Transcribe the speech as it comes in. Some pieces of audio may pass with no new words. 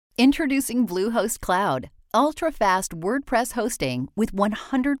Introducing Bluehost Cloud, ultra-fast WordPress hosting with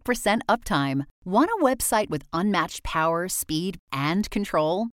 100% uptime. Want a website with unmatched power, speed, and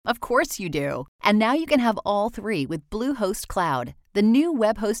control? Of course you do. And now you can have all three with Bluehost Cloud, the new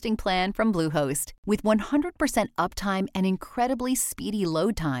web hosting plan from Bluehost. With 100% uptime and incredibly speedy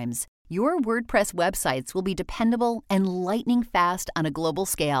load times, your WordPress websites will be dependable and lightning fast on a global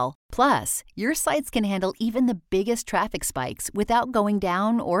scale. Plus, your sites can handle even the biggest traffic spikes without going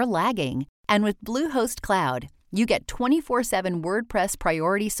down or lagging. And with Bluehost Cloud, you get 24/7 WordPress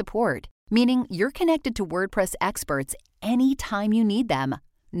priority support, meaning you're connected to WordPress experts anytime you need them.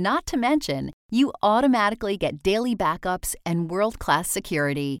 Not to mention, you automatically get daily backups and world-class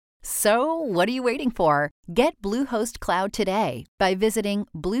security. So, what are you waiting for? Get Bluehost Cloud today by visiting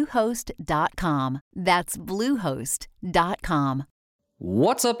Bluehost.com. That's Bluehost.com.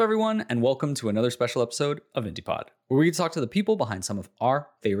 What's up, everyone, and welcome to another special episode of IndiePod, where we talk to the people behind some of our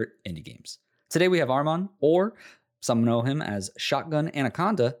favorite indie games. Today we have Arman, or some know him as Shotgun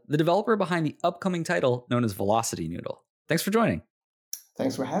Anaconda, the developer behind the upcoming title known as Velocity Noodle. Thanks for joining.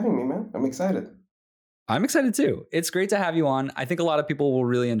 Thanks for having me, man. I'm excited. I'm excited too. It's great to have you on. I think a lot of people will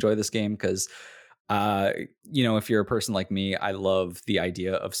really enjoy this game because, if you're a person like me, I love the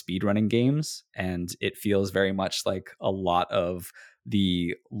idea of speedrunning games, and it feels very much like a lot of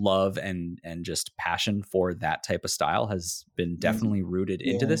the love and just passion for that type of style has been definitely rooted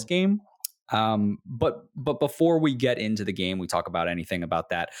into this game. But before we get into the game, we talk about anything about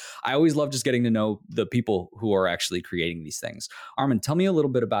that. I always love just getting to know the people who are actually creating these things. Arman, tell me a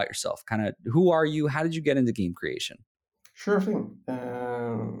little bit about yourself. Kind of, who are you? How did you get into game creation? Sure thing.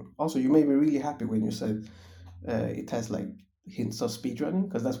 Also, you made me really happy when you said it has like hints of speedrunning,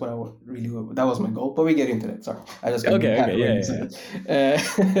 because that's what that was my goal. But we get into that. Sorry, I just got really happy when you said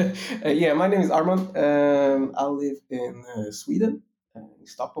it. My name is Arman. I live in Sweden. In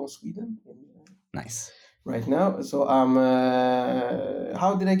Stockholm, Sweden. Nice. Right now. So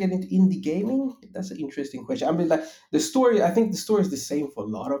how did I get into indie gaming? That's an interesting question. I mean, like I think the story is the same for a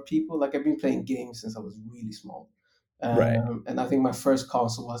lot of people. Like I've been playing games since I was really small. Right. And I think my first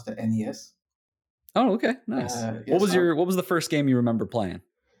console was the NES. Oh, okay. Nice. What was the first game you remember playing?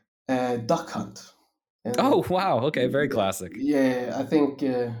 Duck Hunt. Oh, wow. Okay. Very classic. Yeah, I think...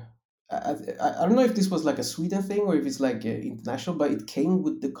 I don't know if this was like a Sweden thing or if it's like international, but it came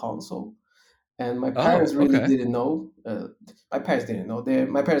with the console, and my parents didn't know. My parents didn't know.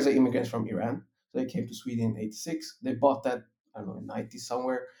 My parents are immigrants from Iran, so they came to Sweden in '86. They bought that, I don't know, in '90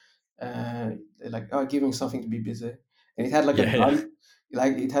 somewhere. They're like, giving something to be busy, and it had like a gun,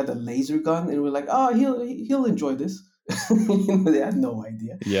 like it had a laser gun, and we're like, he'll enjoy this. They had no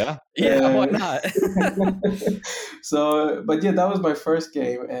idea. Yeah, why not? So, but yeah, that was my first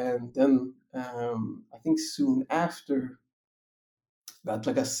game, and then I think soon after that,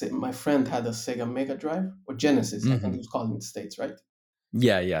 my friend had a Sega Mega Drive or Genesis, I think it was called in the States, right?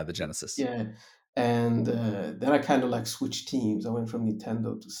 Yeah, the Genesis. Yeah, and then I kind of like switched teams. I went from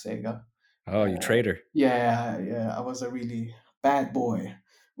Nintendo to Sega. Oh, you traitor! Yeah, I was a really bad boy.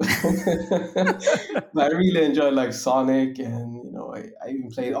 But I really enjoyed like Sonic, and I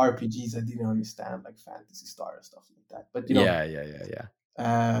even played RPGs I didn't understand, like Phantasy Star and stuff like that. But yeah.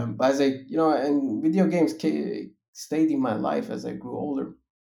 But as and video games stayed in my life as I grew older,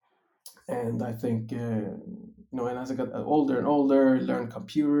 and I think and as I got older and older, learned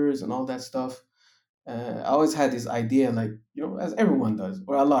computers and all that stuff. I always had this idea, like as everyone does,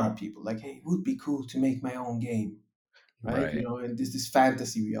 or a lot of people, like, hey, it would be cool to make my own game. Right. And this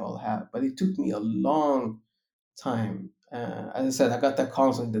fantasy we all have, but it took me a long time. As I said, I got that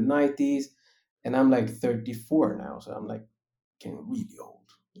console in the '90s, and I'm like 34 now, so I'm like getting really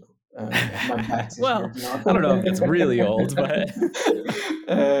old. My back well, I don't know if it's really old, but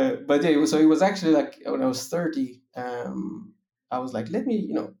but yeah, so it was actually like when I was 30. I was like, let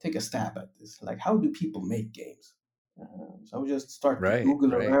me take a stab at this. Like, how do people make games? So I would just start to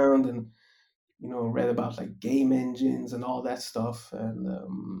Google around and read about like game engines and all that stuff. And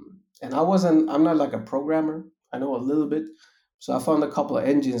I'm not like a programmer. I know a little bit. So I found a couple of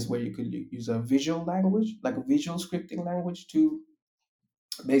engines where you could use a visual language, like a visual scripting language, to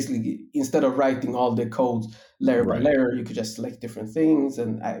basically, instead of writing all the code layer by layer, you could just select different things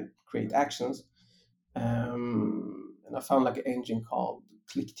and create actions. And I found like an engine called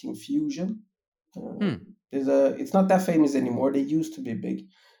ClickTeam Fusion. It's not that famous anymore. They used to be big.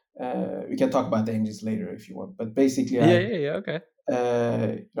 We can talk about the engines later if you want, but basically, okay.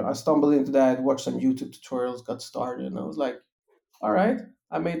 I stumbled into that, watched some YouTube tutorials, got started, and I was like, all right,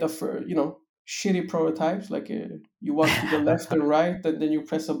 I made shitty prototypes. Like you walk to the left and right, and then you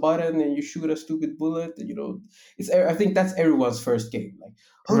press a button and you shoot a stupid bullet. And, I think that's everyone's first game. Like,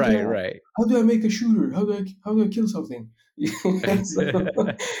 right. How do I make a shooter? How do I kill something? So,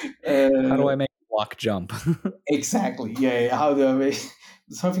 how do I make a block jump? Exactly. Yeah. How do I make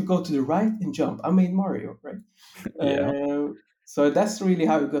something go to the right and jump? I made Mario, right? Yeah. So that's really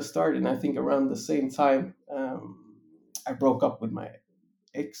how it got started. And I think around the same time, I broke up with my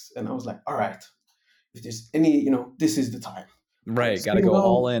ex, and I was like, all right, if there's any, this is the time. Right. Got to go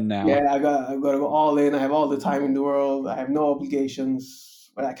all in now. Yeah, I got to go all in. I have all the time in the world. I have no obligations.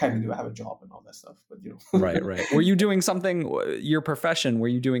 But I kind of do. I have a job and all that stuff. But Right. Were you doing something? Your profession? Were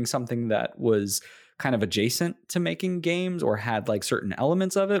you doing something that was kind of adjacent to making games, or had like certain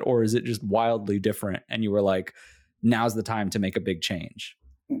elements of it, or is it just wildly different? And you were like, now's the time to make a big change.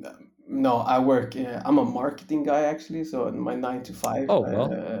 No, I work. I'm a marketing guy actually. So in my 9 to 5. Oh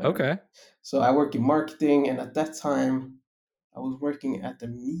well. Okay. So I work in marketing, and at that time, I was working at a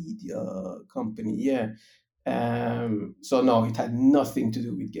media company. Yeah. So no, it had nothing to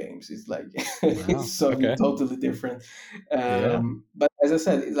do with games. It's like it's something totally different. But as I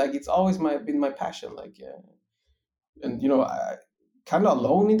said, it's always been my passion. Like, and I kind of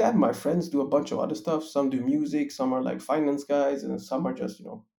alone in that. My friends do a bunch of other stuff. Some do music. Some are like finance guys, and some are just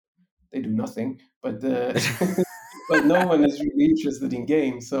they do nothing. But but no one is really interested in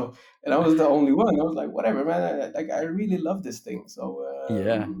games. So, and I was the only one. I was like, whatever, man. I really love this thing. So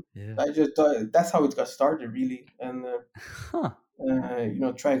yeah. I just thought that's how it got started, really. And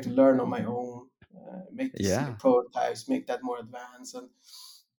trying to learn on my own, make these prototypes, make that more advanced, and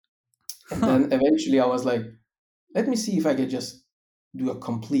then eventually I was like, let me see if I could just do a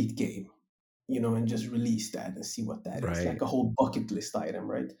complete game, and just release that and see what that is, like a whole bucket list item,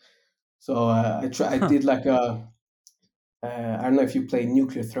 right? So I did like I don't know if you play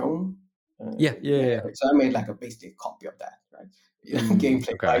Nuclear Throne. Yeah. So I made like basically a copy of that, right?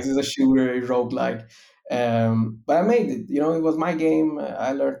 Gameplay-wise, it's a shooter, roguelike. But I made it. It was my game.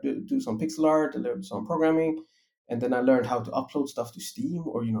 I learned to do some pixel art. I learned some programming, and then I learned how to upload stuff to Steam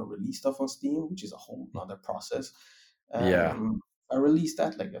or release stuff on Steam, which is a whole other process. I released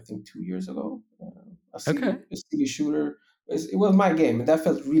that I think 2 years ago. A silly shooter. It was my game, and that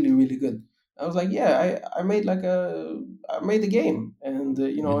felt really, really good. I was like, yeah, I made I made the game, and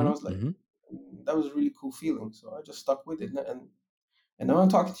and I was like, that was a really cool feeling. So I just stuck with it, and now I'm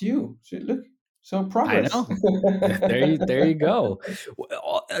talking to you. So look, so progress. I know. there you go.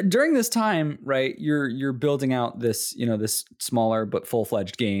 During this time, right, you're building out this this smaller but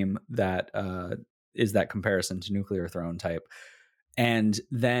full-fledged game that is that comparison to Nuclear Throne type, and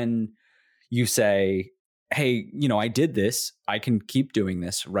then you say, hey, I did this. I can keep doing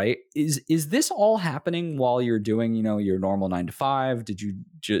this, right? Is this all happening while you're doing, your normal 9 to 5? Did you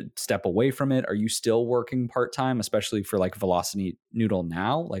step away from it? Are you still working part-time, especially for like Velocity Noodle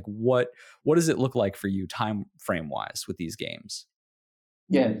now? Like what does it look like for you time frame wise with these games?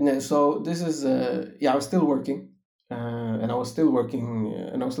 Yeah, no, so this is I was still working. And I was still working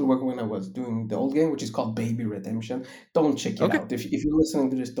when I was doing the old game, which is called Baby Redemption. Don't check it out. If you're listening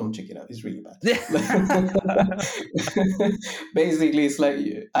to this, don't check it out. It's really bad. Basically, it's like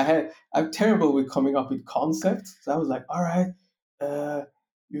I'm terrible with coming up with concepts. So I was like, all right,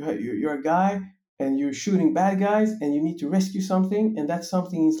 you're a guy and you're shooting bad guys and you need to rescue something, and that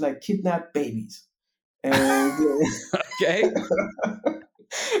something is like kidnap babies. And okay.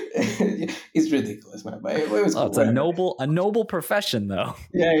 It's ridiculous, man. But it was cool. It's a noble profession, though.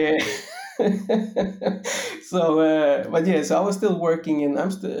 Yeah. So, but yeah, so I was still working, and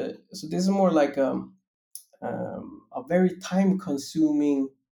so this is more like a very time-consuming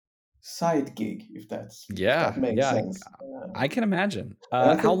side gig, if that makes sense. I can imagine.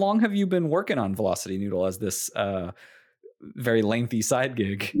 How long have you been working on Velocity Noodle as this very lengthy side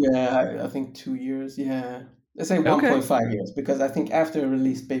gig? Yeah, I think 2 years. Yeah. Let's say 1.5 years, because I think after I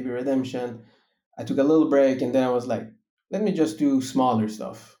released Baby Redemption, I took a little break, and then I was like, let me just do smaller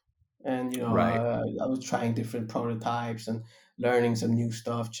stuff. And, I was trying different prototypes and learning some new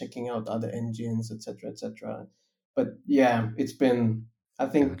stuff, checking out other engines, etc., etc. But yeah, it's been, I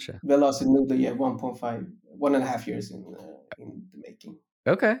think, Velocity Noodle, 1.5 years in the making.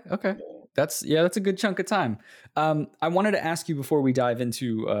 Okay. That's a good chunk of time. I wanted to ask you before we dive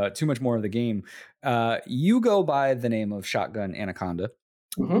into too much more of the game. You go by the name of Shotgun Anaconda,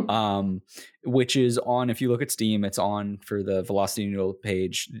 which is on, if you look at Steam, it's on for the Velocity Noodle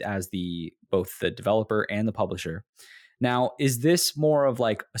page as both the developer and the publisher. Now, is this more of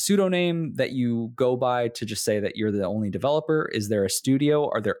like a pseudonym that you go by to just say that you're the only developer? Is there a studio?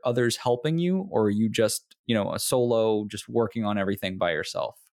 Are there others helping you? Or are you just, a solo, just working on everything by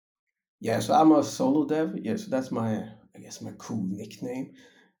yourself? Yeah, so I'm a solo dev. Yeah, so that's I guess my cool nickname.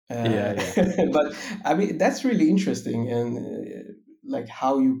 Yeah. But I mean, that's really interesting, and like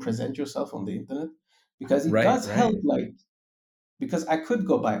how you present yourself on the internet, because it Right. does help. Right. Like, because I could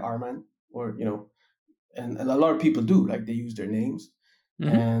go by Arman, or and a lot of people do, like they use their names, Hmm.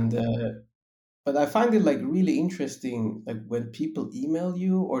 and but I find it like really interesting, like when people email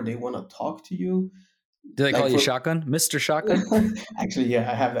you or they want to talk to you, Do they call like you for Shotgun, Mr. Shotgun? actually, yeah,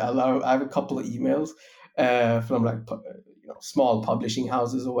 I have a couple of emails from like small publishing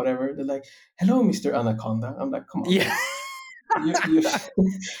houses or whatever. They're like, "Hello, Mr. Anaconda." I'm like, "Come on, Yeah. man, you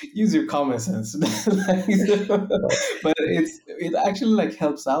use your common sense." Like, but it actually like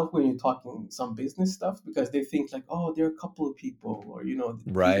helps out when you're talking some business stuff, because they think like, "Oh, there are a couple of people," or he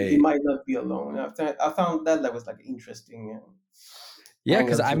Right. might not be alone. I found that was like interesting Yeah,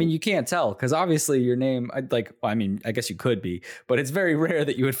 because angle I to mean, it. you can't tell because obviously your name, I mean, I guess you could be, but it's very rare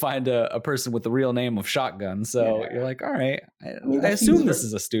that you would find a person with the real name of Shotgun. So Yeah, you're like, all right, I mean I that feels assume very. this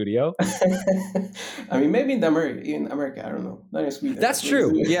is a studio. I mean, maybe in America, I don't know. Not in Sweden, That's at least. true.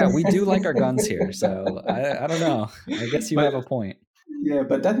 Yeah, we do like our guns here. So I don't know. I guess you But have a point. yeah,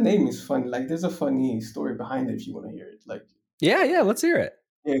 but that name is fun. Like, there's a funny story behind it if you want to hear it. Like, Yeah, let's hear it.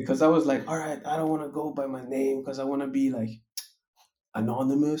 yeah, because I was like, all right, I don't want to go by my name because I want to be like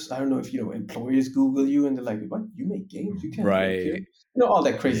anonymous. I don't know if employers Google you and they're like, "What? You make games? You can't work here." Right. All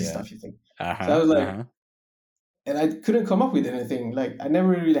that crazy Yeah. stuff you think. So I Uh-huh. was like, Uh-huh. and I couldn't come up with anything. Like, I never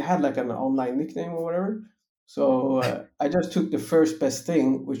really had like an online nickname or whatever. So I just took the first best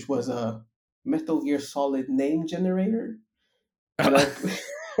thing, which was a Metal Gear Solid name generator, and I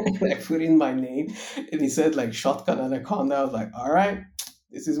put in my name, and he said like Shotgun Anaconda. I was like, all right,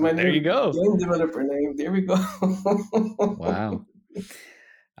 this is my There you new go. game developer name. There we go. Wow.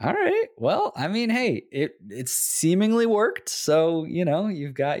 All right. Well, I mean, hey, it seemingly worked. So,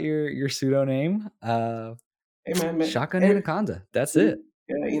 you've got your pseudonym. Hey man, Shotgun Anaconda. That's it.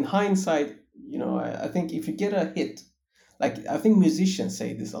 in hindsight, I think if you get a hit, like I think musicians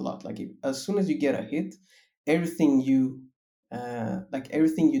say this a lot. Like, as soon as you get a hit, everything you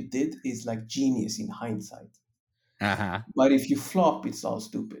everything you did is like genius in hindsight. Uh-huh. But if you flop, it's all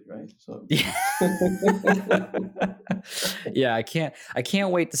stupid, right? So Yeah. Yeah, I can't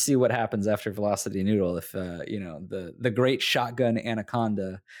wait to see what happens after Velocity Noodle if the great Shotgun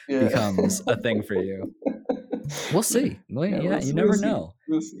Anaconda yeah. becomes a thing for you. We'll see. Well, Yeah, yeah, you we'll never see. know.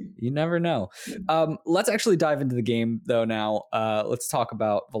 We'll see. You never know. Yeah. Let's actually dive into the game though now. Let's talk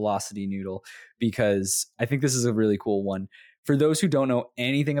about Velocity Noodle because I think this is a really cool one. For those who don't know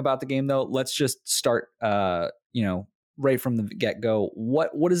anything about the game though, let's just start right from the get-go.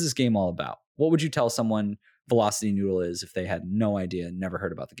 What is this game all about? What would you tell someone Velocity Noodle is if they had no idea, never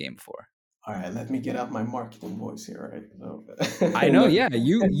heard about the game before? All right, let me get out my marketing voice here, right? So, I know, yeah.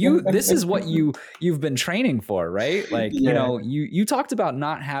 You this is what you've been training for, right? Like, yeah, you talked about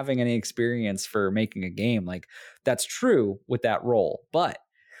not having any experience for making a game. Like, that's true with that role, but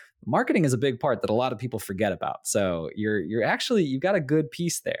marketing is a big part that a lot of people forget about. So you're actually you've got a good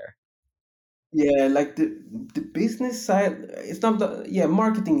piece there. yeah. Like the business side, it's not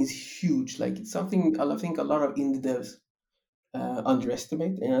marketing is huge. Like, it's something I think a lot of indie devs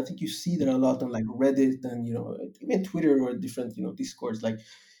underestimate, and I think you see that a lot on like Reddit and even Twitter or different discords. Like,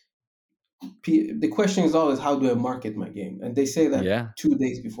 the question is always, how do I market my game? And they say that Yeah. 2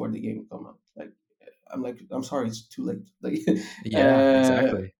 days before the game come out. Like, I'm sorry, it's too late. Like, Yeah,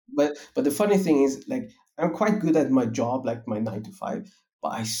 exactly. but the funny thing is, like, I'm quite good at my job, like my 9 to 5, but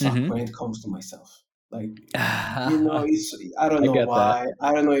I suck Mm-hmm. when it comes to myself. Like, I I don't know get that. why.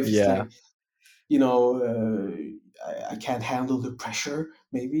 I don't know if it's Yeah. like I can't handle the pressure,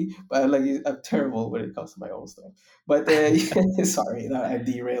 maybe, but like, I'm terrible when it comes to my own stuff. But sorry, I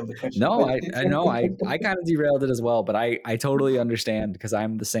derailed the question. No, But I know I kind of derailed it as well, but I totally understand because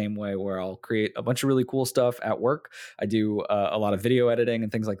I'm the same way where I'll create a bunch of really cool stuff at work. I do a lot of video editing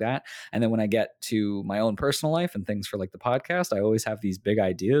and things like that. And then when I get to my own personal life and things for like the podcast, I always have these big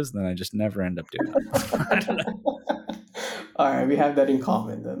ideas and then I just never end up doing them. I don't know. All right, we have that in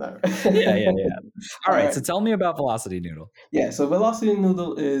common then. Yeah. All All right, right. so tell me about Velocity Noodle. Yeah, so Velocity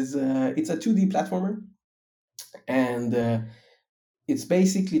Noodle is it's a 2D platformer, and it's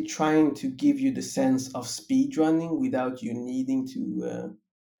basically trying to give you the sense of speed running without you needing to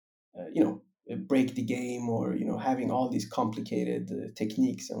break the game, or having all these complicated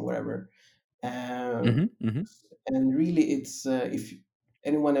techniques and whatever. Um, Mm-hmm, mm-hmm. and really, it's if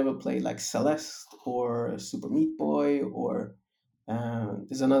anyone ever played like Celeste or Super Meat Boy, or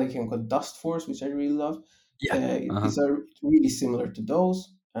there's another game called Dust Force, which I really love. Yeah. Uh-huh. These are really similar to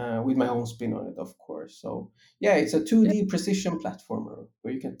those. with my own spin on it, of course. So yeah, it's a 2D precision platformer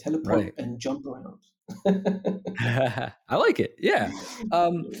where you can teleport and jump around. I like it. Yeah.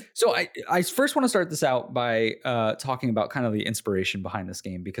 So I first want to start this out by talking about kind of the inspiration behind this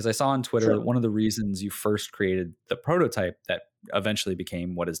game, because I saw on Twitter one of the reasons you first created the prototype that eventually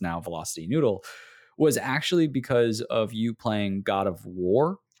became what is now Velocity Noodle was actually because of you playing God of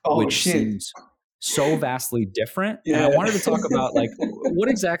War, which seems so vastly different. And I wanted to talk about like what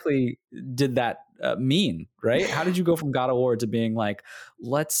exactly did that mean, right? How did you go from God of War to being like,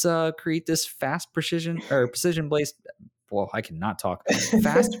 let's create this fast precision based, well, I cannot talk,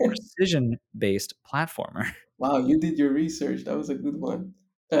 fast precision based platformer. Wow, you did your research. That was a good one.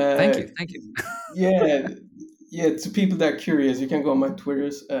 Thank you. Yeah. To people that are curious, you can go on my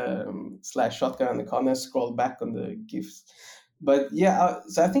Twitters /shotgun in the comments, scroll back on the GIFs. But yeah,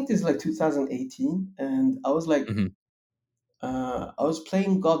 so I think this is like 2018, and I was like, I was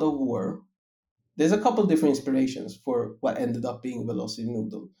playing God of War. There's a couple different inspirations for what ended up being Velocity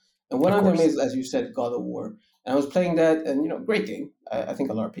Noodle, and one of them is, as you said, God of War. And I was playing that, and great game. I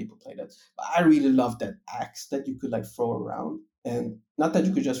think a lot of people play that. But I really loved that axe that you could like throw around, and not that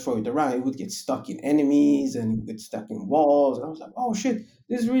you could just throw it around; it would get stuck in enemies and get stuck in walls. And I was like, "Oh shit,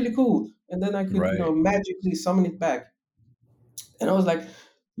 this is really cool!" And then I could, magically summon it back. And I was like,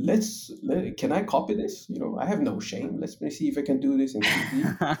 can I copy this? I have no shame. Let me see if I can do this in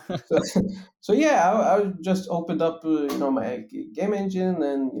 3D. so yeah, I just opened up, my game engine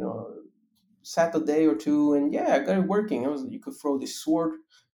and, sat a day or two, and yeah, I got it working. You could throw this sword.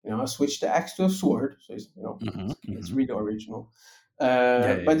 I switched the axe to a sword, so it's, it's really original.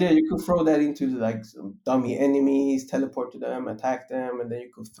 But yeah, you could throw that into like some dummy enemies, teleport to them, attack them, and then you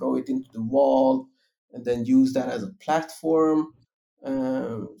could throw it into the wall, and then use that as a platform.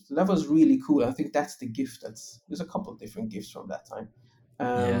 So that was really cool. I think that's the gift. There's a couple of different gifts from that time.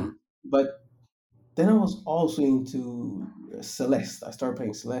 But then I was also into Celeste. I started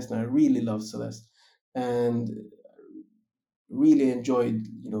playing Celeste, and I really loved Celeste, and really enjoyed,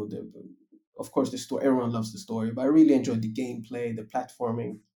 of course, the story. Everyone loves the story, but I really enjoyed the gameplay, the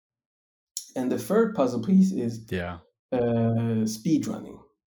platforming. And the third puzzle piece is speed running.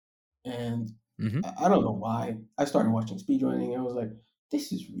 And I don't know why. I started watching speedrunning. I was like,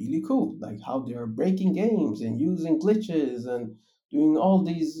 this is really cool. Like how they are breaking games and using glitches and doing all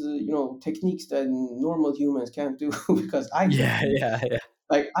these, techniques that normal humans can't do because I can't. Yeah.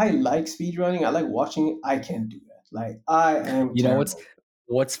 Like I like speedrunning. I like watching it. I can't do that. Like I am. You know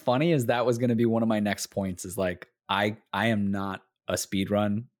what's funny is that was going to be one of my next points. Is like I am not a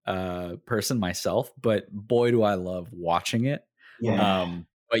speedrun person myself, but boy, do I love watching it. Yeah.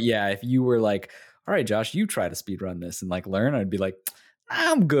 But yeah, if you were like, all right, Josh, you try to speedrun this and like learn, I'd be like,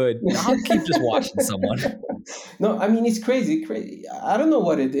 I'm good. I'll keep just watching someone. No, I mean, it's crazy. I don't know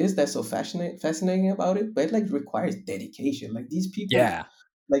what it is that's so fascinating about it, but it like requires dedication. Like these people,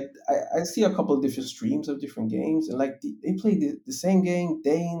 like I see a couple of different streams of different games, and like they play the same game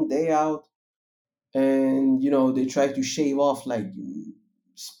day in, day out. And, they try to shave off like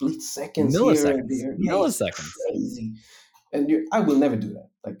split seconds here and there. Milliseconds. Crazy. And I will never do that.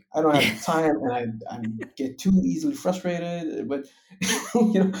 Like I don't have the time, and I get too easily frustrated. But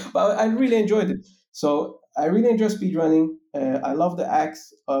but I really enjoyed it. So I really enjoy speedrunning. I love the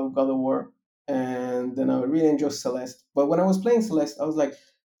axe of God of War, and then I really enjoy Celeste. But when I was playing Celeste, I was like,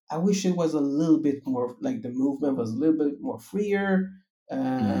 I wish it was a little bit more like the movement was a little bit more freer.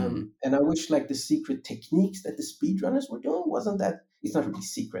 And I wish like the secret techniques that the speedrunners were doing wasn't that. It's not really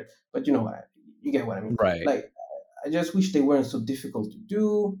secret, but you get what I mean, right? Like I just wish they weren't so difficult to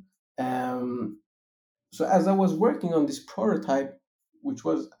do. So as I was working on this prototype, which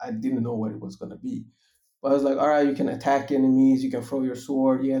I didn't know what it was going to be, but I was like, all right, you can attack enemies, you can throw your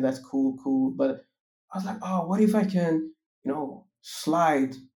sword. Yeah, that's cool. But I was like, oh, what if I can,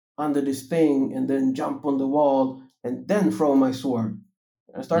 slide under this thing and then jump on the wall and then throw my sword?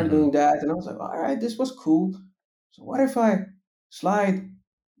 And I started doing that, and I was like, all right, this was cool. So what if I slide,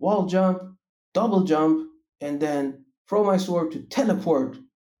 wall jump, double jump, and then throw my sword to teleport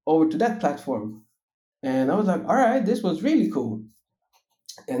over to that platform? And I was like, all right, this was really cool.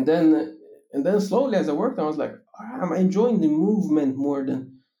 And then slowly as I worked, I was like, I'm enjoying the movement more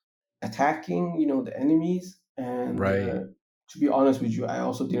than attacking, the enemies. And to be honest with you, I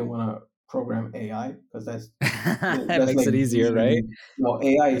also didn't want to program AI because that's that makes like it easier, right? No,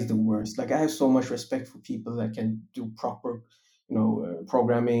 AI is the worst. Like I have so much respect for people that can do proper,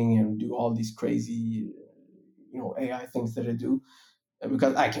 programming and do all these crazy, AI things that I do,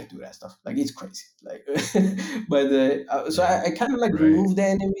 because I can't do that stuff. Like it's crazy. Like, but so I kind of like removed the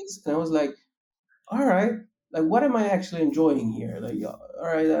enemies, and I was like, all right, like, what am I actually enjoying here? Like, all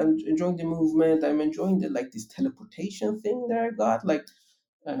right, I'm enjoying the movement. I'm enjoying the like this teleportation thing that I got. Like,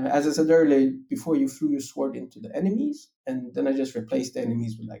 as I said earlier, before you threw your sword into the enemies, and then I just replaced the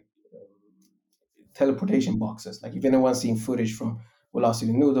enemies with like teleportation boxes. Like if anyone's seen footage from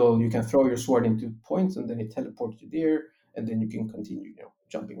Velocity Noodle, you can throw your sword into points, and then it teleports you there, and then you can continue,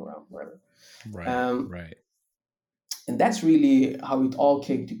 jumping around wherever. Right. And that's really how it all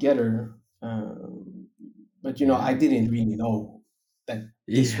came together. But I didn't really know that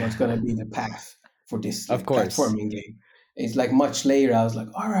this was going to be the path for this like, platforming game. It's like much later. I was like,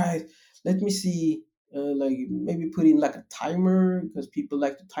 all right, let me see, like maybe put in like a timer, because people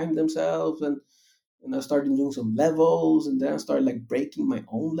like to time themselves, and I started doing some levels, and then I started like breaking my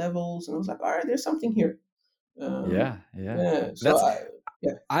own levels, and I was like, all right, there's something here. So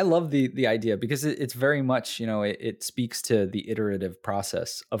I love the idea, because it's very much, it speaks to the iterative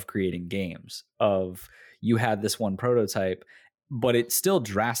process of creating games. Of you had this one prototype, but it still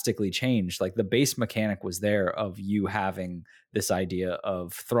drastically changed. Like the base mechanic was there of you having this idea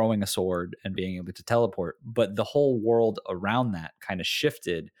of throwing a sword and being able to teleport, but the whole world around that kind of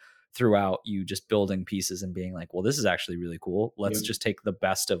shifted throughout you just building pieces and being like, well, this is actually really cool. Let's just take the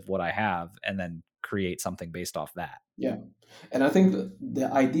best of what I have and then create something based off that. Yeah. And I think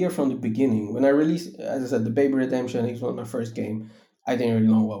the idea from the beginning, when I released, as I said, the Baby Redemption, it was my first game. I didn't really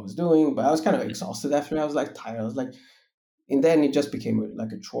know what I was doing, but I was kind of exhausted after. I was like tired. I was like, and then it just became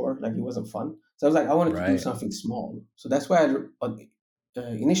like a chore. Like it wasn't fun. So I was like, I wanted to do something small. So that's why I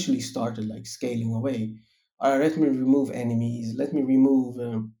initially started like scaling away. All right, let me remove enemies. Let me remove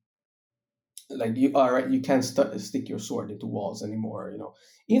like you can't stick your sword into walls anymore.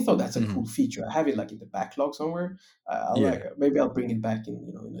 Even though that's a cool feature, I have it like in the backlog somewhere. Maybe I'll bring it back in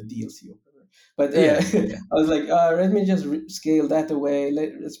in a DLC or whatever. But I was like, let me just scale that away.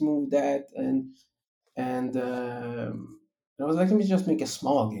 Let's move that, and I was like, let me just make a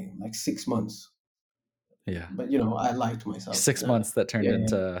small game, like 6 months. Yeah. But I lied to myself. 6 months that turned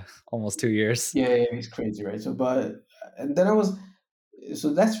into almost 2 years. Yeah, it's crazy, right? And then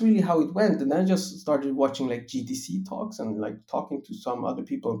so that's really how it went. And then I just started watching like GDC talks and like talking to some other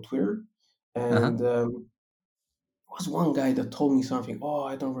people on Twitter. And there was one guy that told me something. Oh,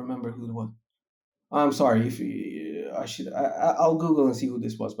 I don't remember who it was. I'm sorry. I'll Google and see who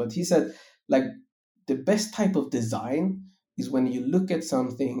this was. But he said like the best type of design is when you look at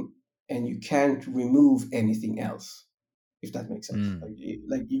something and you can't remove anything else, if that makes sense.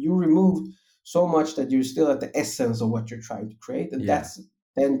 Like you removed so much that you're still at the essence of what you're trying to create, and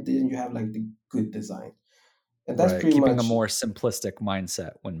then you have like the good design, and that's pretty keeping much a more simplistic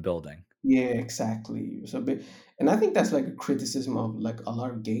mindset when building. Yeah, exactly. And I think that's like a criticism of like a lot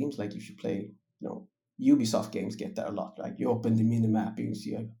of games. Like if you play, Ubisoft games get that a lot. Like you open the mini map, you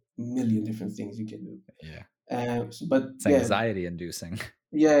see a million different things you can do. Yeah. But it's anxiety inducing.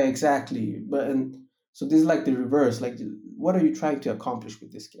 Yeah, exactly. So this is like the reverse. Like, what are you trying to accomplish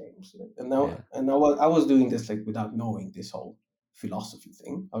with this game? I was doing this like without knowing this whole philosophy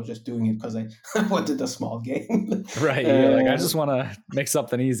thing. I was just doing it because I wanted a small game. Right. You're like, I just want to make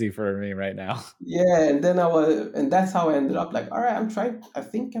something easy for me right now. Yeah, and that's how I ended up. Like, all right, I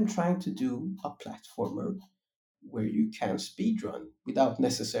think I'm trying to do a platformer where you can speedrun without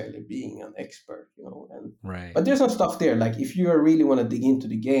necessarily being an expert, But there's some stuff there. Like if you really want to dig into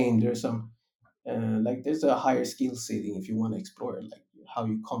the game, there's some there's a higher skill setting if you want to explore like how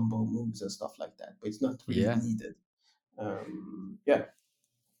you combo moves and stuff like that. But it's not really needed.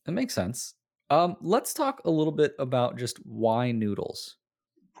 That makes sense. Let's talk a little bit about just why noodles.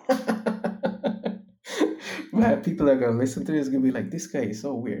 Man, people are gonna listen to this gonna be like, this guy is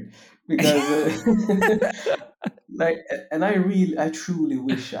so weird because I truly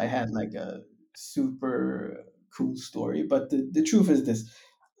wish I had like a super cool story, but the truth is this.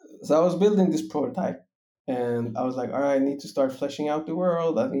 So I was building this prototype and I was like, all right, I need to start fleshing out the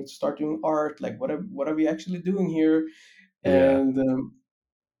world. I need to start doing art. Like what are we actually doing here? And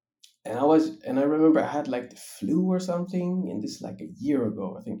I remember I had like the flu or something, and this like a year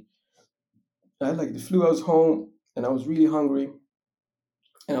ago, I think. I had like the flu. I was home and I was really hungry,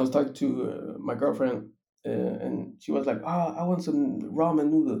 and I was talking to my girlfriend, and she was like, I want some ramen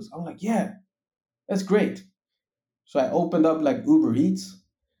noodles. I'm like, yeah, that's great. So I opened up like Uber Eats,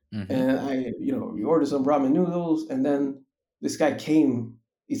 and I, we ordered some ramen noodles, and then this guy came.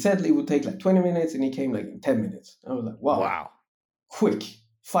 He said it would take like 20 minutes, and he came like in 10 minutes. I was like, wow. Quick,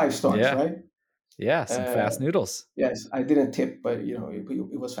 5 stars, right? Yeah, some fast noodles. Yes, I didn't tip, but it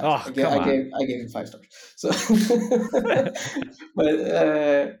was fast. I gave it 5 stars. So,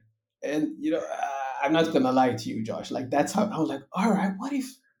 but I'm not gonna lie to you, Josh. Like that's how I was like, all right, what if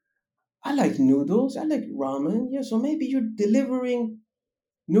I like noodles. I like ramen. Yeah, so maybe you're delivering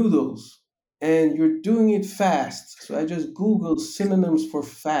noodles and you're doing it fast. So I just Googled synonyms for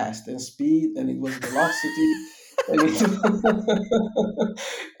fast and speed, and it was velocity. And,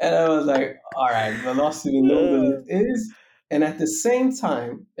 and I was like, all right, velocity noodle it is. And at the same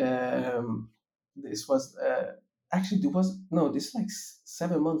time, this was actually, it was, no, this is like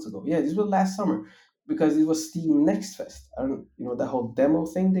 7 months ago. Yeah, this was last summer because it was Steam Next Fest. I don't, that whole demo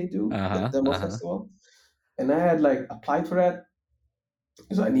thing they do, the demo festival. And I had like applied for that.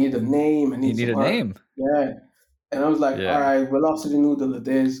 So I needed a name. I You need need some a art. name. Yeah. And I was like, Yeah. all right, Velocity Noodle it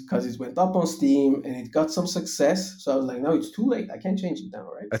is, because it went up on Steam and it got some success. So I was like, no, it's too late. I can't change it now,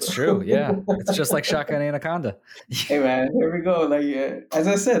 right? That's true. Yeah. It's just like Shotgun Anaconda. Hey, man, here we go. Like, as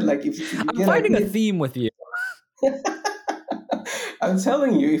I said, like if you I'm get finding a theme with you. I'm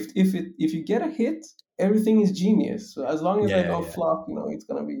telling you, if you get a hit, everything is genius. So as long as I don't flop, it's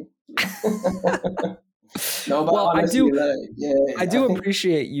gonna be. No, but well, honestly, I do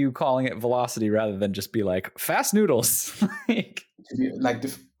appreciate you calling it Velocity rather than just be like Fast Noodles. Like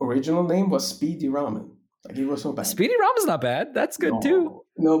the original name was Speedy Ramen. Like it was so bad. Speedy Ramen's not bad. That's good too.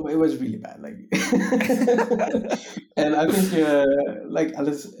 No, but it was really bad. Like, and I think I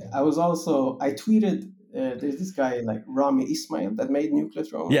tweeted. There's this guy like Rami Ismail that made Nuclear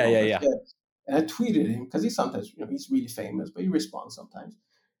Throne. Yeah. And I tweeted him because he sometimes, he's really famous, but he responds sometimes.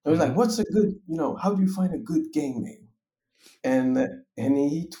 I was like, what's a good, how do you find a good game name? And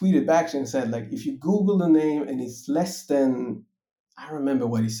he tweeted back and said, like, if you Google the name and it's less than, I remember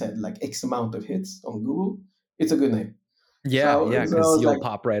what he said, like X amount of hits on Google, it's a good name. Yeah, because you'll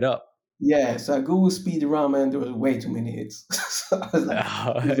pop right up. Yeah, so I Googled Speedy Ramen and there was way too many hits. So I was like,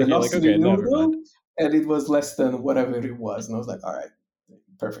 Velocity Noodle, and it was less than whatever it was. And I was like, all right,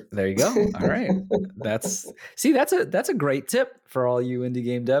 perfect. There you go. All right. That's a great tip for all you indie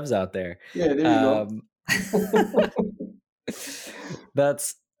game devs out there. Yeah, there you go.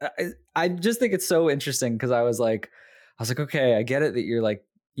 I just think it's so interesting because I was like, okay, I get it that you're like,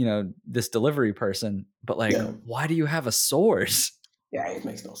 this delivery person, but like, why do you have a sword? Yeah, it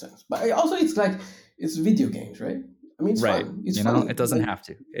makes no sense. But also, it's like, it's video games, right? I mean, it's fun. It's funny. It doesn't have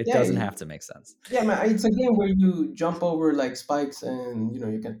to. It doesn't have to make sense. Yeah, man, it's a game where you jump over like spikes and,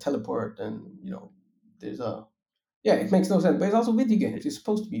 you can teleport and, there's it makes no sense. But it's also video games. It's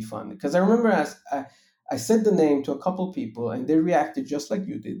supposed to be fun. Because I remember I said the name to a couple people and they reacted just like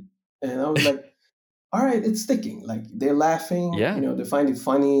you did. And I was like, all right, it's sticking. Like they're laughing, they find it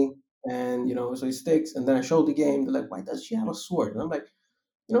funny and, so it sticks. And then I showed the game. They're like, why does she have a sword? And I'm like,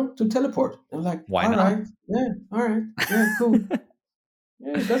 to teleport. And I'm like, why all not? Right. Yeah, all right. Yeah, cool.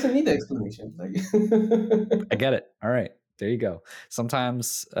 Yeah, it doesn't need the explanation. Like I get it. All right. There you go.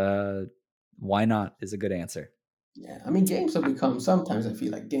 Sometimes why not is a good answer. Yeah, I mean, sometimes I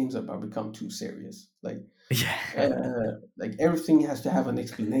feel like games have become too serious. Like, like everything has to have an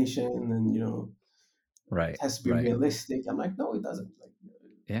explanation and, right. It has to be realistic. I'm like, no, it doesn't.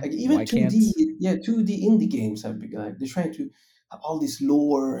 Like even why 2D, 2D indie games have become like, they're trying to have all this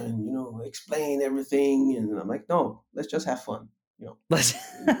lore and, explain everything. And I'm like, no, let's just have fun. Well,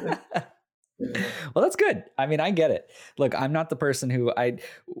 that's good. I mean, I get it. Look, I'm not the person who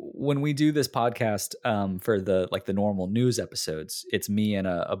when we do this podcast for the normal news episodes, it's me and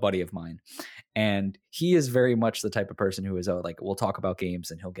a buddy of mine. And he is very much the type of person who is we'll talk about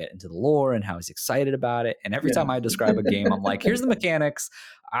games and he'll get into the lore and how he's excited about it. And every time I describe a game, I'm like, here's the mechanics.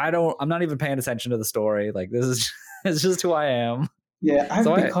 I'm not even paying attention to the story. Like this is it's just who I am. Yeah, I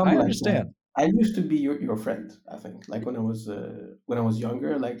understand. That. I used to be your friend, I think. Like when I was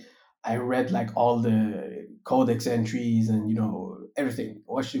younger, like I read like all the codex entries and everything.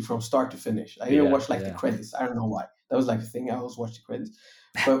 I watched it from start to finish. I even watched the credits. I don't know why. That was like a thing. I always watched the credits.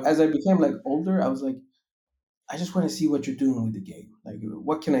 But as I became like older, I was like, I just want to see what you're doing with the game. Like,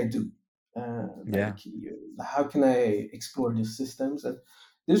 what can I do? How can I explore these systems? And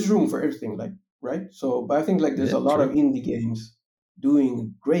there's room for everything. Like, right. So, but I think like there's a lot of indie games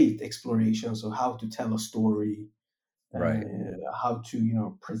doing great explorations of how to tell a story. Right. How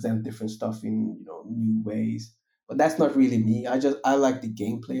to present different stuff in new ways, but that's not really me. I like the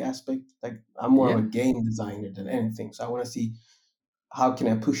gameplay aspect. Like I'm more of a game designer than anything, so I want to see how can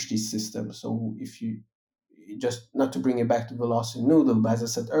I push this system. So if you just, not to bring it back to Velocity Noodle, but as I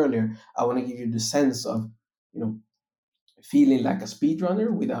said earlier, I want to give you the sense of feeling like a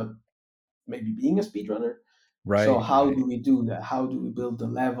speedrunner without maybe being a speedrunner. Right. So how do we do that? How do we build the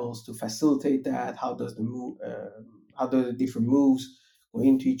levels to facilitate that? How does how do the different moves go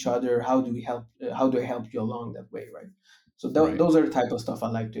into each other? How do I help you along that way, right? So those are the type of stuff I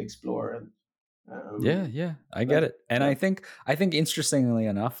like to explore, Yeah, I get it. And I think interestingly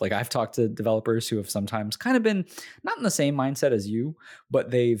enough, like I've talked to developers who have sometimes kind of been not in the same mindset as you,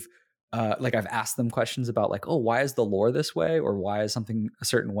 but they've like I've asked them questions about like, oh, why is the lore this way, or why is something a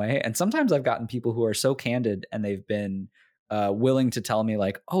certain way? And sometimes I've gotten people who are so candid and they've been willing to tell me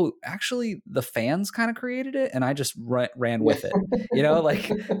like, oh, actually the fans kind of created it and I just ran with it, you know, like,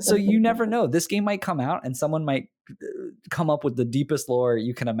 so you never know. This game might come out and someone might come up with the deepest lore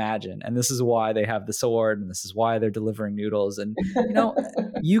you can imagine. And this is why they have the sword and this is why they're delivering noodles. And, you know,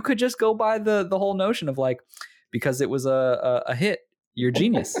 you could just go by the whole notion of like, because it was a hit, you're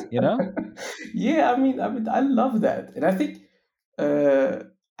genius, you know? Yeah, I mean, I love that. And I think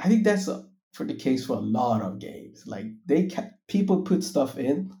that's for the case for a lot of games. Like people put stuff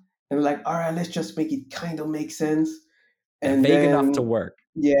in and like, all right, let's just make it kind of make sense. And vague enough to work.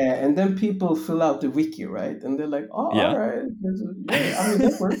 Yeah, and then people fill out the wiki, right? And they're like, oh, yeah. All right. Yeah, I mean,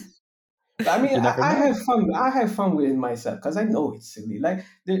 that works. I mean, I have fun. I have fun with it myself because I know it's silly. Like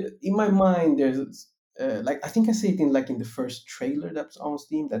in my mind, there's like I think I say it in the first trailer that's on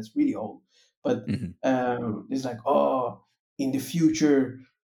Steam. That's really old, but it's like, oh, in the future,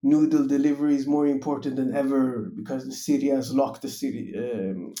 noodle delivery is more important than ever because the city has locked the city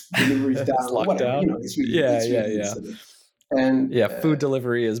deliveries down. It's locked down. You know, it's really silly. And food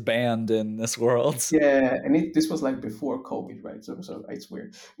delivery is banned in this world. Yeah, and this was like before COVID, right? So it's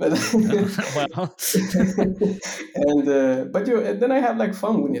weird, but and then I have like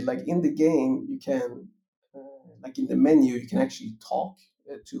fun with it. Like in the game, you can like in the menu, you can actually talk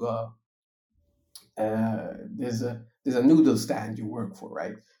to there's a noodle stand you work for,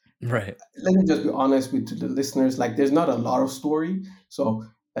 right? Right. Let me just be honest with the listeners. Like, there's not a lot of story, so.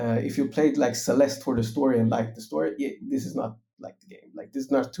 If you played like Celeste for the story and liked the story, this is not like the game. Like,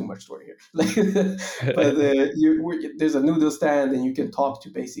 there's not too much story here. But there's a noodle stand, and you can talk to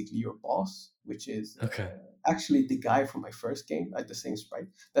basically your boss, which is actually the guy from my first game at the same sprite.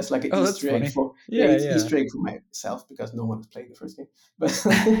 That's like an Easter egg for Easter egg for myself because no one has played the first game.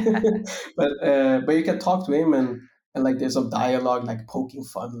 But you can talk to him and like there's some dialogue like poking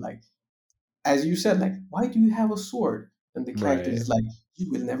fun, like as you said, like why do you have a sword? And the character is like, you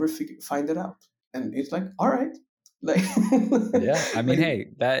will never find it out. And it's like, all right. Like, yeah, I mean,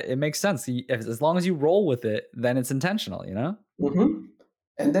 hey, that it makes sense. As long as you roll with it, then it's intentional, you know? Mm-hmm.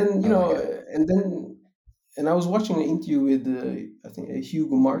 And then, and I was watching an interview with, I think,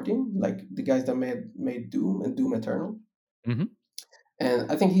 Hugo Martin, like the guys that made Doom and Doom Eternal. Mm-hmm. And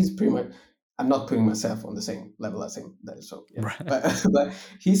I think he's pretty much, I'm not putting myself on the same level as him. So, yeah. Right. But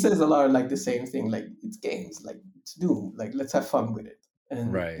he says a lot of like the same thing, like it's games, like it's Doom, like let's have fun with it.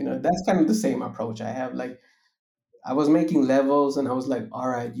 And that's kind of the same approach I have. Like I was making levels and I was like, all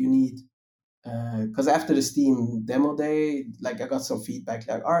right, you need, because after the Steam demo day, like I got some feedback,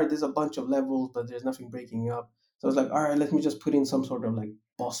 like, all right, there's a bunch of levels, but there's nothing breaking up. So I was like, all right, let me just put in some sort of like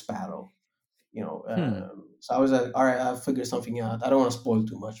boss battle. So I was like, all right, I'll figure something out. I don't want to spoil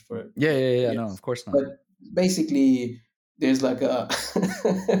too much for it. Yeah. No, of course not. But basically, there's like an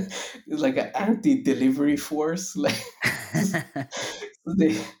anti-delivery force. Like, so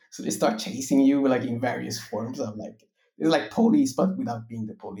they start chasing you like in various forms of like it's like police, but without being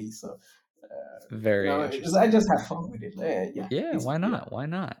the police. So very interesting. I just have fun with it. Yeah. Why not? Why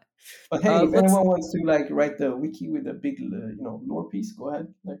not? But hey, if anyone wants to like write the wiki with a big lore piece, go ahead.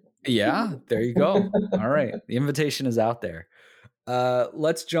 Yeah, there you go. All right, the invitation is out there.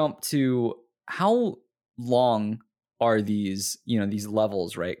 Let's jump to how long are these these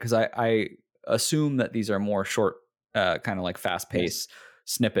levels, right? Because I assume that these are more short, kind of like fast-paced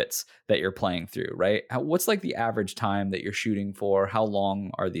snippets that you're playing through, right? What's like the average time that you're shooting for? How long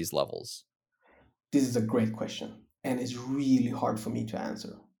are these levels? This is a great question, and it's really hard for me to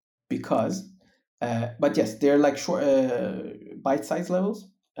answer because, but yes, they're like short, bite-sized levels.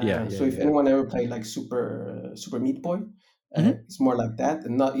 So if anyone ever played like Super Meat Boy, it's more like that,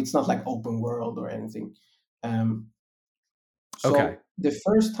 and it's not like open world or anything. So the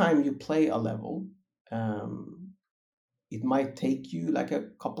first time you play a level, it might take you like a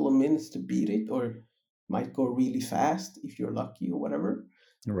couple of minutes to beat it, or it might go really fast if you're lucky or whatever.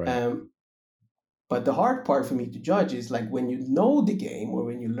 Right. But the hard part for me to judge is like when you know the game or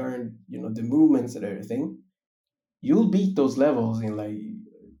when you learn, the movements and everything, you'll beat those levels in like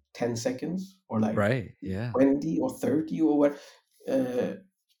 10 seconds or like 20 or 30 or what,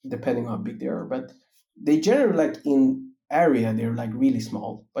 depending on how big they are. But they generally like in area, they're like really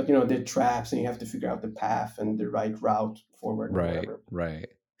small, but they're traps and you have to figure out the path and the right route forward. Right.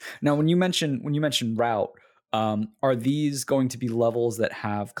 Now, when you mention route, are these going to be levels that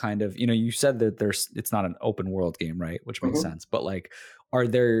have kind of, you said that it's not an open world game, right? Which makes sense. But like, are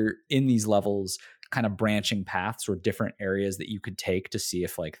there in these levels kind of branching paths or different areas that you could take to see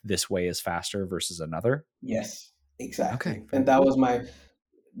if like this way is faster versus another? Yes, exactly. Okay, And very cool.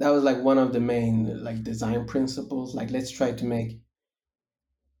 that was like one of the main like design principles. Like let's try to make,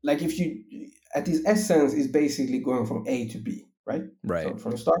 like if you, at its essence is basically going from A to B, right? Right. So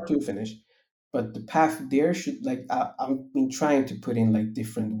from start to finish. But the path there should like I've been trying to put in like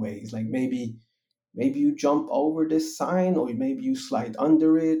different ways. Like maybe you jump over this sign, or maybe you slide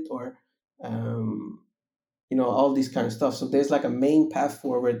under it, or um, all these kind of stuff. So there's like a main path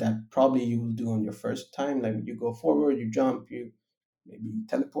forward that probably you will do on your first time. Like you go forward, you jump, you maybe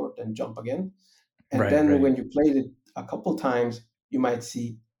teleport and jump again. And Right, then right. when you played it a couple times, you might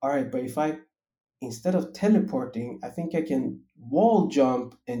see, all right, but if I, instead of teleporting, I think I can wall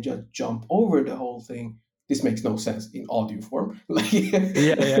jump and just jump over the whole thing. This makes no sense in audio form. Like,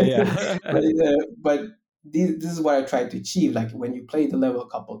 Yeah. but this is what I try to achieve. Like when you play the level a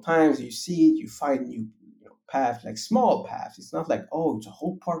couple of times, you see it, you find new path, like small paths. It's not like, oh, it's a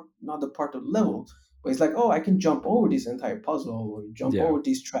whole part, another part of the level. But it's like, oh, I can jump over this entire puzzle, or jump Yeah. over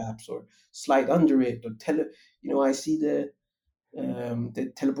these traps, or slide under it, or I see the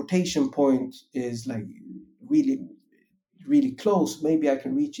teleportation point is like really, really close. Maybe I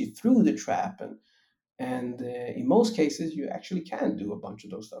can reach it through the trap, and in most cases, you actually can do a bunch of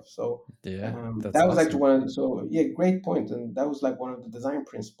those stuff. So Yeah, that's that was actually awesome. one of the, so yeah, great point, and that was like one of the design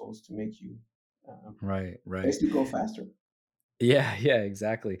principles to make you Right. basically go faster. Yeah,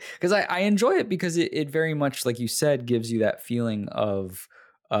 exactly. Because I enjoy it because it very much, like you said, gives you that feeling of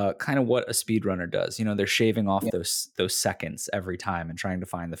kind of what a speedrunner does. They're shaving off Yeah, those seconds every time and trying to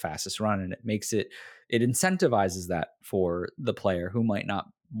find the fastest run, and it incentivizes that for the player who might not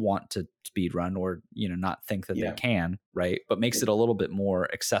want to speed run, or not think that they yeah, can, right? But makes it a little bit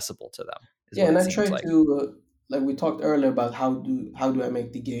more accessible to them, is yeah. what And it I seems try like. to like we talked earlier about how do I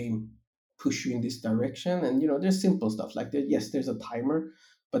make the game push you in this direction, and there's simple stuff like that. Yes, there's a timer,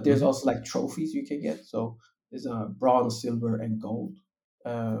 but there's Mhm. also like trophies you can get. So there's a bronze, silver, and gold,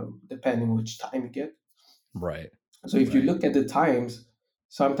 depending which time you get. Right. So if you Right. look at the times,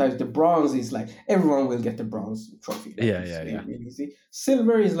 sometimes the bronze is like everyone will get the bronze trophy. Like Yeah. it's Yeah. really easy.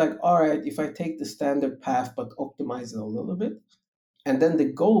 Silver is like, all right, if I take the standard path but optimize it a little bit. And then the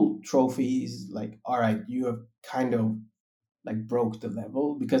gold trophy is like, all right, you have kind of like broke the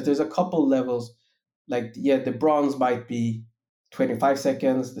level, because there's a couple levels. Like, yeah, the bronze might be 25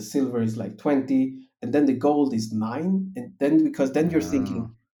 seconds, the silver is like 20, and then the gold is 9. And then because then you're Oh.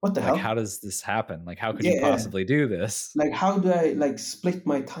 thinking, what the Like, hell? how does this happen? Like, how could you Yeah, possibly do this? like how do I like split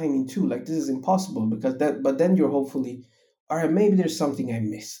my time in two? Like this is impossible, because that, but then you're hopefully, all right, maybe there's something I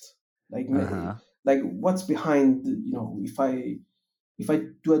missed. Like Uh-huh. like what's behind, if I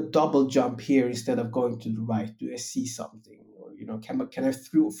do a double jump here instead of going to the right, do I see something? Or can I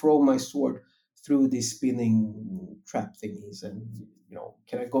throw my sword through these spinning trap thingies, and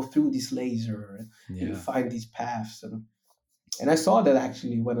can I go through this laser, and you Yeah. find these paths, and I saw that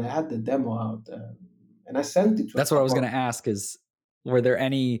actually when I had the demo out, and I sent it to a That's what I was couple. going to ask is, were there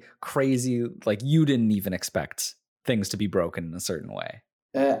any crazy, like you didn't even expect things to be broken in a certain way?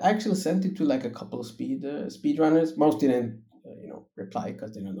 I actually sent it to like a couple of speed runners. Most didn't, reply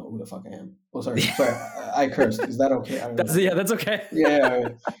because they don't know who the fuck I am. Oh, sorry, I cursed. Is that okay? I don't know. That's okay. Yeah,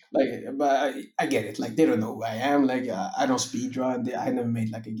 like, but I get it. Like they don't know who I am. Like I don't speed run. I never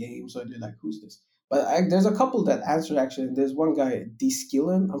made like a game, so they're like, "Who's this?" But there's a couple that answered actually. And there's one guy, D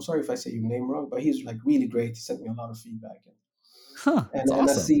Skillen. I'm sorry if I say your name wrong, but he's like really great. He sent me a lot of feedback. Huh, and that's and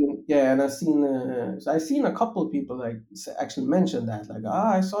I've awesome. seen so I've seen a couple of people like actually mention that, like,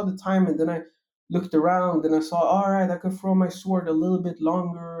 I saw the time, and then I looked around and I saw, all right, I could throw my sword a little bit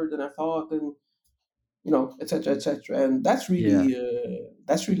longer than I thought, and etc., etc. And Yeah.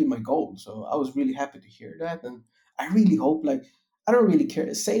 that's really my goal. So I was really happy to hear that, and I really hope, like, I don't really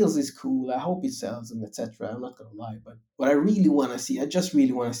care. Sales is cool. I hope it sells and etc. I'm not gonna lie, but what I really want to see, I just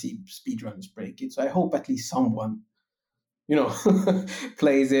really want to see speedrunners break it. So I hope at least someone you know,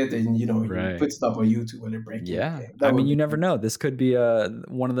 plays it, and he Right. puts it up on YouTube when they're breaking the Yeah. game. I That mean, would you be never cool. know. This could be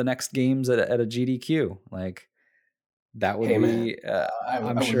one of the next games at a GDQ. Like that would Hey man, be I'm I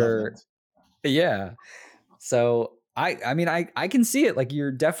would love sure. that. Yeah. So I mean I can see it. Like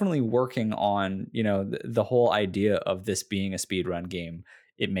you're definitely working on, the whole idea of this being a speedrun game.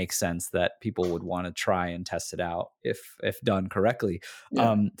 It makes sense that people would want to try and test it out if done correctly.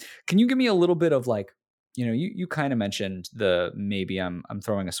 Yeah, Can you give me a little bit of like, you kind of mentioned maybe I'm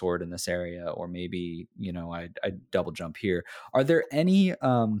throwing a sword in this area, or maybe, I double jump here. Are there any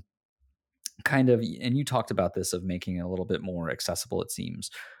kind of, and you talked about this, of making it a little bit more accessible, it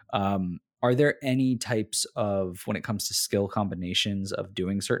seems. Are there any types of, when it comes to skill combinations of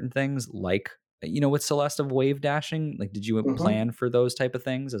doing certain things, like, with Celeste of wave dashing, like, did you plan for those type of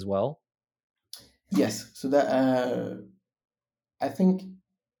things as well? Yes. So that I think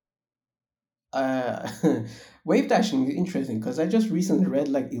wave dashing is interesting because I just recently read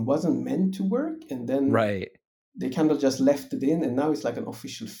like it wasn't meant to work, and then they kind of just left it in, and now it's like an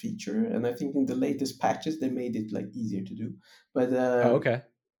official feature. And I think in the latest patches they made it like easier to do. But okay.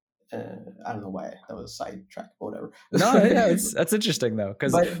 I don't know why that was a sidetrack, whatever. No, yeah, that's interesting though,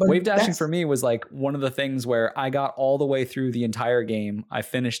 because wave dashing for me was like one of the things where I got all the way through the entire game. I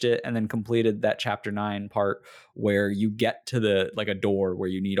finished it and then completed that chapter 9 part where you get to the like a door where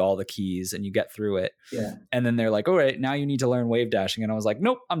you need all the keys and you get through it. Yeah. And then they're like, all right, now you need to learn wave dashing. And I was like,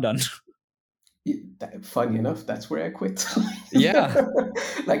 nope, I'm done. Funny enough, that's where I quit. Yeah.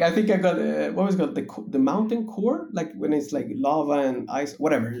 Like I think I got what was it called, the mountain core, like when it's like lava and ice,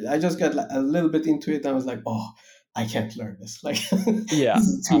 whatever. I just got like a little bit into it and I was like, oh, I can't learn this. Like, yeah, this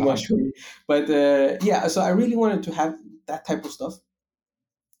is too much for me. But yeah, so I really wanted to have that type of stuff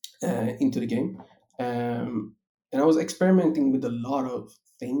into the game, and I was experimenting with a lot of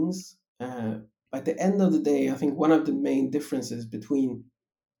things. At the end of the day, I think one of the main differences between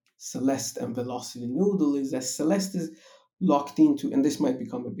Celeste and Velocity Noodle is that Celeste is locked into, and this might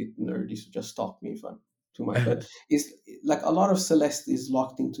become a bit nerdy, so just stop me if I'm too much, but it's like a lot of Celeste is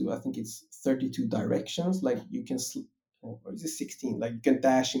locked into, I think it's 32 directions. Like you can, or is it 16? Like you can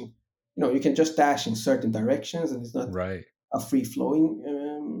dash in, you can just dash in certain directions, and it's not a free-flowing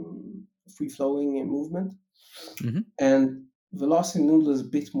movement. Mm-hmm. And Velocity Noodle is a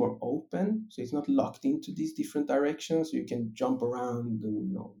bit more open, so it's not locked into these different directions. So you can jump around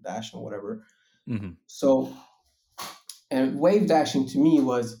and dash and whatever. Mm-hmm. So, and wave dashing to me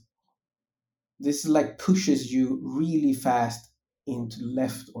was, this is like pushes you really fast into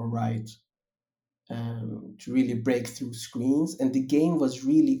left or right to really break through screens. And the game was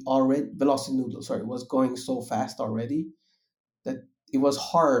really already, Velocity Noodle, was going so fast already that it was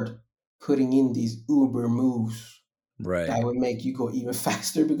hard putting in these uber moves. That would make you go even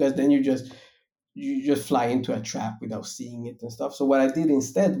faster, because then you just fly into a trap without seeing it and stuff. So what I did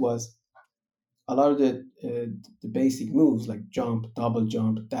instead was a lot of the basic moves like jump, double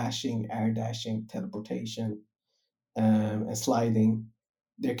jump, dashing, air dashing, teleportation, and sliding.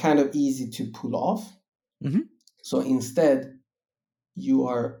 They're kind of easy to pull off. Mm-hmm. So instead, you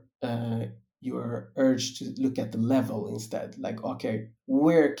are urged to look at the level instead. Like, okay,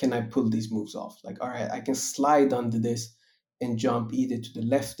 where can I pull these moves off? Like, all right, I can slide under this and jump either to the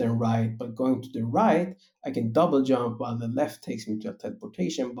left and right, but going to the right, I can double jump while the left takes me to a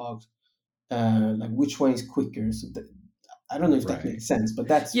teleportation box. Like, which one is quicker? So I don't know if that makes sense, but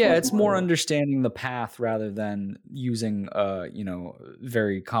that's it's more understanding the path rather than using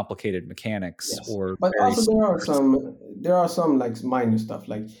very complicated mechanics. Yes. Or but also there are some like minor stuff,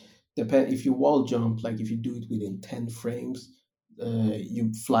 like if you wall jump, like if you do it within 10 frames,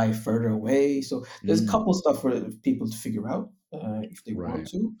 you fly further away. So there's a couple stuff for people to figure out if they want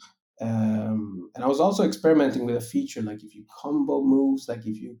to. And I was also experimenting with a feature, like if you combo moves, like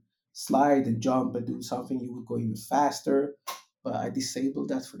if you slide and jump and do something, you would go even faster. But I disabled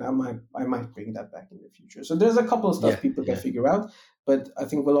that for now. I might bring that back in the future. So there's a couple of stuff people can figure out. But I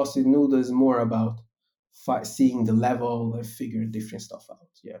think Velocity Noodle is more about seeing the level and figure different stuff out.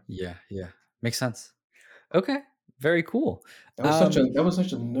 Yeah. Makes sense. Okay. Very cool. That was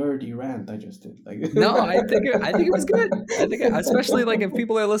such a nerdy rant I just did. Like, no, I think it was good. I think especially like if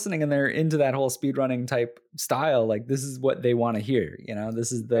people are listening and they're into that whole speedrunning type style, like this is what they want to hear.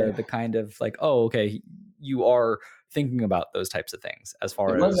 This is the kind of like, oh, okay, you are thinking about those types of things. As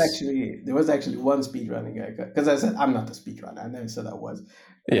far as there was actually one speedrunning guy, because I said I'm not a speedrunner. I never said I was.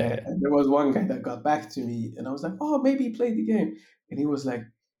 And there was one guy that got back to me, and I was like, oh, maybe he played the game, and he was like,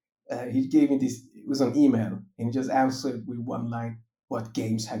 he gave me this. It was an email, and he just answered with one line: "What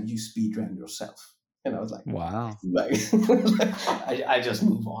games have you speedrun yourself?" And I was like, "Wow!" Like, I just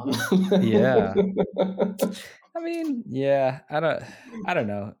move on. Yeah. I mean, I don't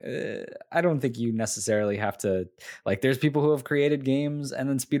know. I don't think you necessarily have to, like, there's people who have created games and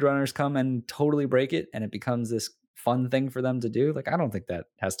then speedrunners come and totally break it and it becomes this fun thing for them to do. Like, I don't think that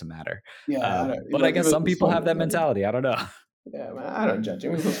has to matter. Yeah. But I guess some people have that mentality. I don't know. Yeah, man, I don't judge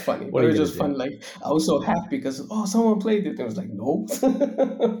him. It was funny. But it was just fun. Like, I was so happy because, someone played it. And I was like, no.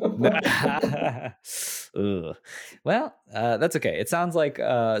 Well, that's okay. It sounds like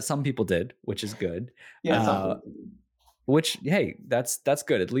some people did, which is good. Yeah. Which, hey, that's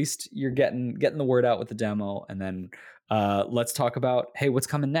good. At least you're getting the word out with the demo, and then let's talk about, hey, what's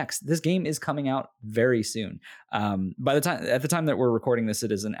coming next? This game is coming out very soon. At the time that we're recording this,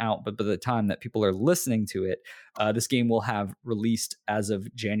 it isn't out, but by the time that people are listening to it, this game will have released as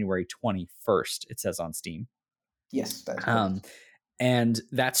of January 21st. It says on Steam. Yes, that's correct. And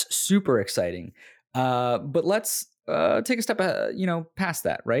that's super exciting. But let's take a step, past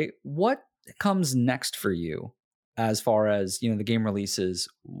that, right? What comes next for you as far as, the game releases?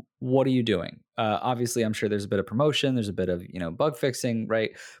 What are you doing? Obviously, I'm sure there's a bit of promotion, there's a bit of, bug fixing,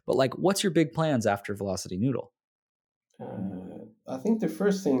 right? But like, what's your big plans after Velocity Noodle? I think the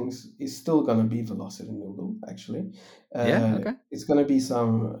first things is still gonna be Velocity Noodle. Actually, okay. It's gonna be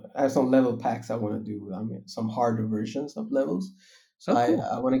I have some level packs I want to do. I mean, some harder versions of levels. So cool.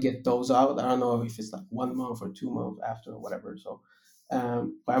 I want to get those out. I don't know if it's like 1 month or 2 months after or whatever. So,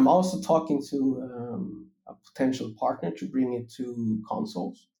 but I'm also talking to a potential partner to bring it to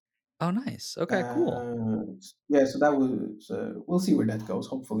consoles. Oh, nice. Okay, cool. Yeah, so that was we'll see where that goes.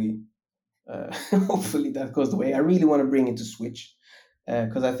 Hopefully, hopefully that goes the way. I really want to bring it to Switch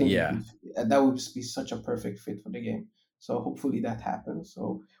because I think that would be such a perfect fit for the game. So hopefully that happens.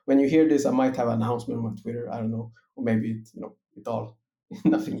 So when you hear this, I might have an announcement on my Twitter. I don't know, or maybe it all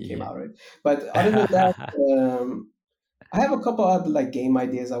nothing came out of it. But other than that, I have a couple other like game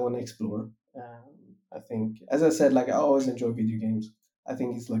ideas I want to explore. I think, as I said, like I always enjoy video games. I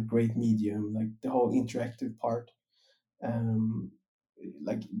think it's like great medium, like the whole interactive part.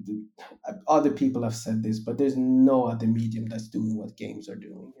 Like other people have said this, but there's no other medium that's doing what games are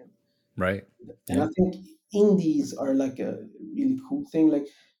doing. Right. And I think indies are like a really cool thing. Like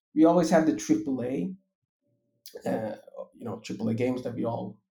we always have the AAA, AAA games that we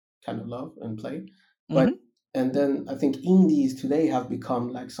all kind of love and play. But and then I think indies today have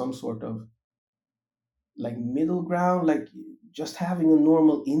become like some sort of like middle ground. Like just having a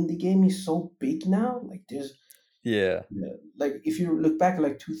normal indie game is so big now. Like there's like if you look back at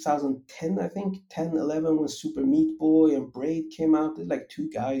like 2010, I think 10, 11 when Super Meat Boy and Braid came out, there's like two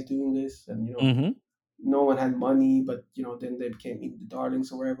guys doing this, and no one had money, but then they became indie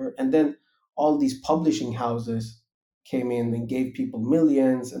darlings or wherever, and then all these publishing houses came in and gave people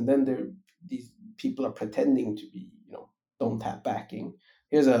millions, and then these people are pretending to be don't have backing.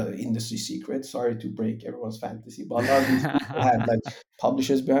 Here's a industry secret. Sorry to break everyone's fantasy, but a lot of these people have like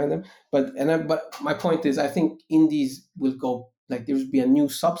publishers behind them. But my point is, I think indies will go like there will be a new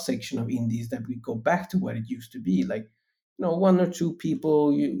subsection of indies that will go back to what it used to be, like one or two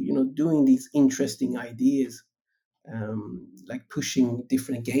people doing these interesting ideas, like pushing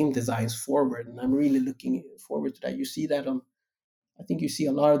different game designs forward. And I'm really looking forward to that. You see that I think you see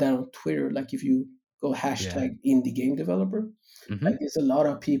a lot of that on Twitter. Like if you go hashtag indie game developer, like there's a lot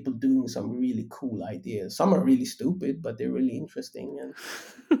of people doing some really cool ideas. Some are really stupid, but they're really interesting. And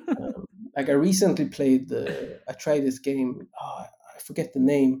like I recently I tried this game. I forget the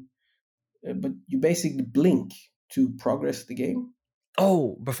name, but you basically blink to progress the game.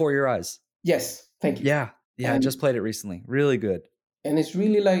 Oh, Before Your Eyes. Yes, thank you. Yeah, I just played it recently. Really good. And it's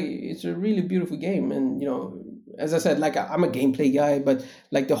really it's a really beautiful game. And as I said, like I'm a gameplay guy, but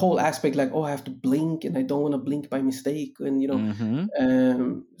like the whole aspect, like I have to blink and I don't want to blink by mistake, and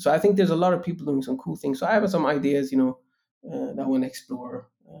so I think there's a lot of people doing some cool things. So I have some ideas, that I want to explore.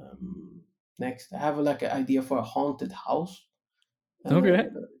 Next, I have like an idea for a haunted house. Okay.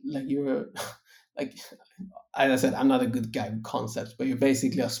 Like you're like, as I said, I'm not a good guy with concepts, but you're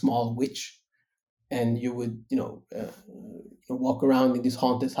basically a small witch. And you would, walk around in this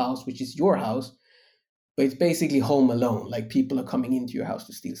haunted house, which is your house, but it's basically Home Alone. Like people are coming into your house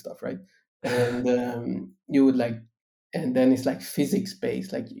to steal stuff, right? And you would and then it's like physics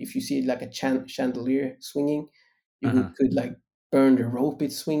based. Like if you see like a chandelier swinging, you could like burn the rope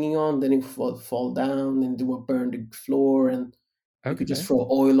it's swinging on, then it would fall down, and it would burn the floor, and you could just throw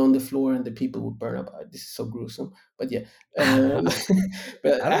oil on the floor and the people would burn up. This is so gruesome, but yeah.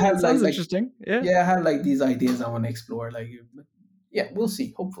 But I have sounds interesting. Yeah, I have like these ideas I want to explore. Like, yeah, we'll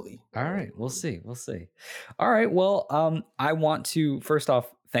see. Hopefully. All right, we'll see. All right. Well, I want to first off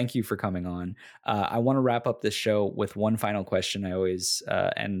thank you for coming on. I want to wrap up this show with one final question. I always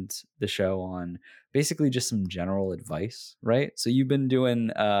end the show on basically just some general advice, right? So you've been doing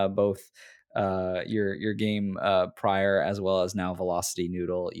both your game prior as well as now Velocity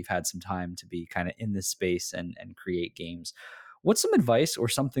Noodle. You've had some time to be kind of in this space and create games. What's some advice or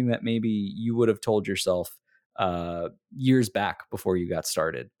something that maybe you would have told yourself years back before you got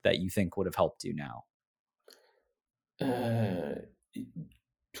started that you think would have helped you now?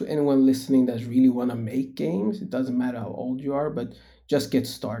 To anyone listening that really want to make games, it doesn't matter how old you are, but just get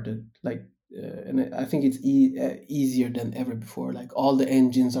started. Like and I think it's easier than ever before. Like all the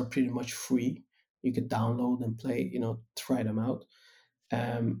engines are pretty much free. you could download and play, try them out.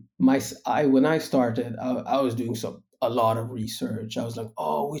 When I started, I was doing a lot of research. I was like,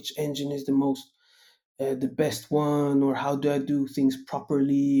 oh, which engine is the best one, or how do I do things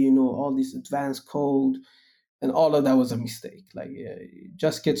properly? All this advanced code, and all of that was a mistake. Like,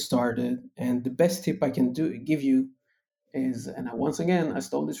 just get started. And the best tip I can give you is, and once again, I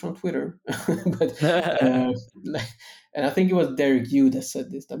stole this from Twitter, but and I think it was Derek Yu that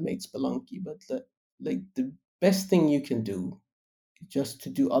said this, that made Spelunky. But the best thing you can do, just to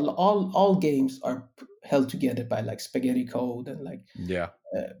do all games are held together by like spaghetti code and like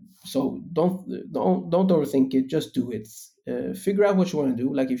so don't overthink it. Just do it. Figure out what you want to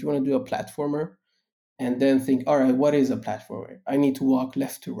do. Like if you want to do a platformer, and then think, all right, what is a platformer? I need to walk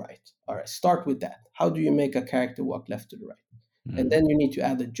left to right. All right, start with that. How do you make a character walk left to the right? And then you need to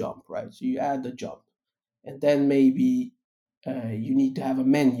add a jump, right? So you add the jump, and then maybe you need to have a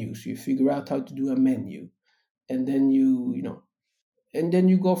menu. So you figure out how to do a menu, and then and then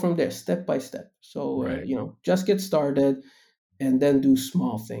you go from there, step by step. So just get started, and then do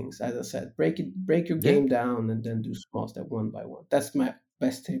small things. As I said, break your game down, and then do small step one by one. That's my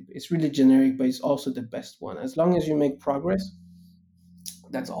best tip. It's really generic, but it's also the best one. As long as you make progress,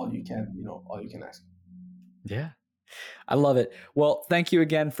 that's all you can ask. Yeah. I love it. Well, thank you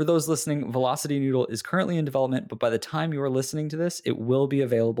again. For those listening, Velocity Noodle is currently in development, but by the time you are listening to this, it will be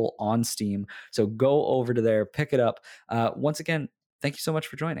available on Steam. So go over to there, pick it up. Once again, thank you so much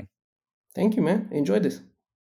for joining. Thank you, man. Enjoy this.